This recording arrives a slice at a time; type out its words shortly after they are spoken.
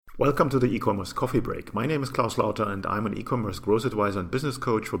Welcome to the e-commerce coffee break. My name is Klaus Lauter and I'm an e-commerce growth advisor and business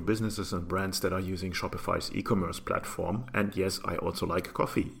coach for businesses and brands that are using Shopify's e-commerce platform. And yes, I also like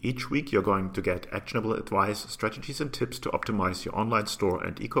coffee. Each week you're going to get actionable advice, strategies and tips to optimize your online store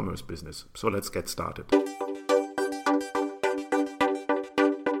and e-commerce business. So let's get started.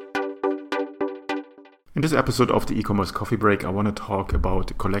 In this episode of the e-commerce coffee break, I want to talk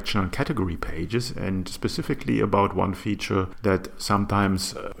about collection and category pages, and specifically about one feature that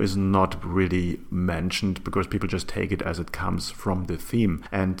sometimes is not really mentioned because people just take it as it comes from the theme,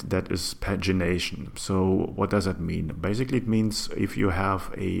 and that is pagination. So what does that mean? Basically, it means if you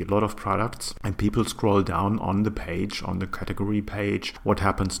have a lot of products and people scroll down on the page, on the category page, what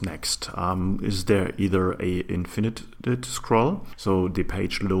happens next? Is there either a infinite scroll, so the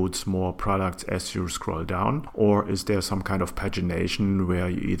page loads more products as you scroll down, or is there some kind of pagination where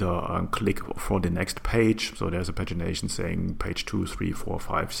you either click for the next page, so there's a pagination saying page 2, 3, 4,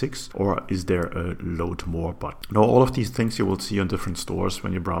 5, 6, or is there a load more button? Now, all of these things you will see on different stores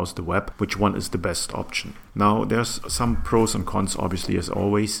when you browse the web. Which one is the best option? Now, there's some pros and cons, obviously, as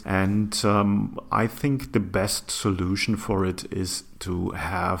always, and I think the best solution for it is to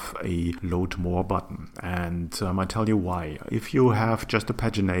have a load more button, and I tell you why. If you have just a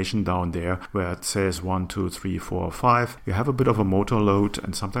pagination down there where it says 1, 2, 3, 4, 5, you have a bit of a motor load,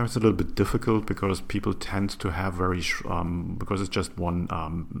 and sometimes it's a little bit difficult because people tend to have because it's just one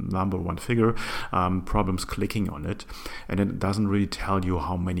number, one figure, problems clicking on it, and it doesn't really tell you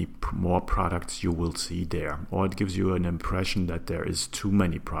how many more products you will see there, or it gives you an impression that there is too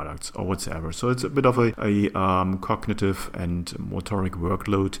many products or whatever. So it's a bit of a cognitive and motoric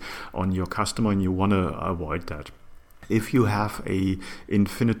workload on your customer, and you want to avoid that. If you have a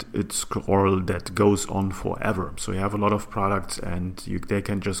infinite scroll that goes on forever, so you have a lot of products and they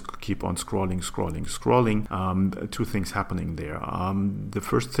can just keep on scrolling, two things happening there. The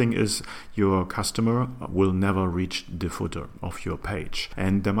first thing is your customer will never reach the footer of your page,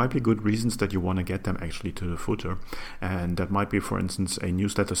 and there might be good reasons that you want to get them actually to the footer, and that might be, for instance, a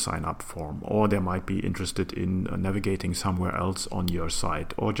newsletter sign up form, or they might be interested in navigating somewhere else on your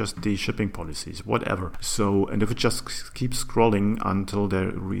site, or just the shipping policies, whatever. So, and if it just keeps scrolling until they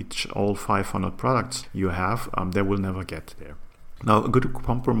reach all 500 products you have, they will never get there. Now, a good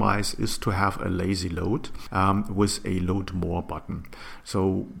compromise is to have a lazy load with a load more button.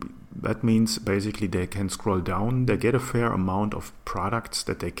 So that means basically they can scroll down, they get a fair amount of products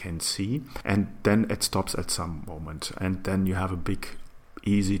that they can see, and then it stops at some moment. And then you have a big,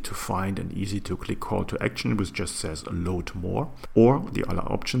 easy to find and easy to click call to action, which just says load more. Or the other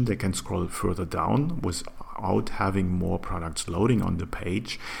option, they can scroll further down without having more products loading on the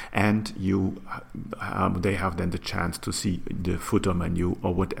page, and they have then the chance to see the footer menu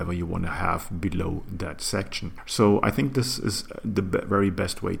or whatever you want to have below that section. So I think this is the very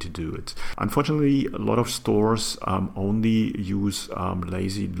best way to do it. Unfortunately, a lot of stores only use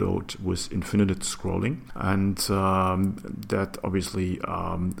lazy load with infinite scrolling, and that obviously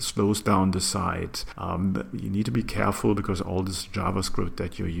slows down the site. You need to be careful because all this JavaScript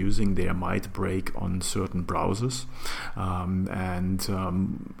that you're using there might break on certain browsers, and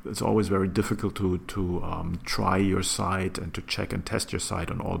it's always very difficult to try your site and to check and test your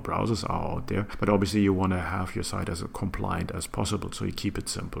site on all browsers are out there. But obviously you want to have your site as compliant as possible, so you keep it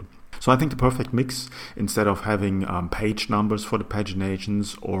simple. So I think the perfect mix, instead of having page numbers for the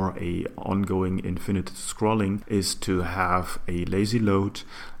paginations or a ongoing infinite scrolling, is to have a lazy load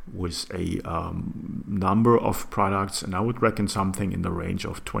with a number of products, and I would reckon something in the range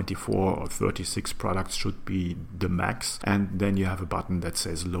of 24 or 36 products should be the max, and then you have a button that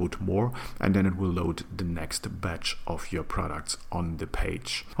says load more, and then it will load the next batch of your products on the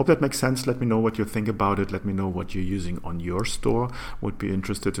page. Hope that makes sense. Let me know what you think about it. Let me know what you're using on your store. Would be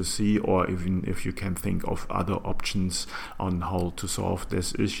interested to see, or even if you can think of other options on how to solve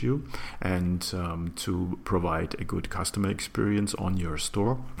this issue and to provide a good customer experience on your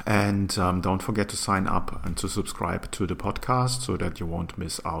store. And don't forget to sign up and to subscribe to the podcast so that you won't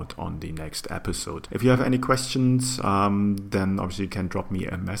miss out on the next episode. If you have any questions, then obviously you can drop me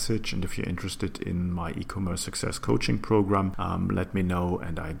a message. And if you're interested in my e-commerce success coaching program, let me know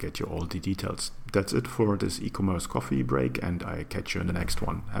and I get you all the details. That's it for this e-commerce coffee break, and I catch you in the next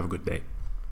one. Have a good day.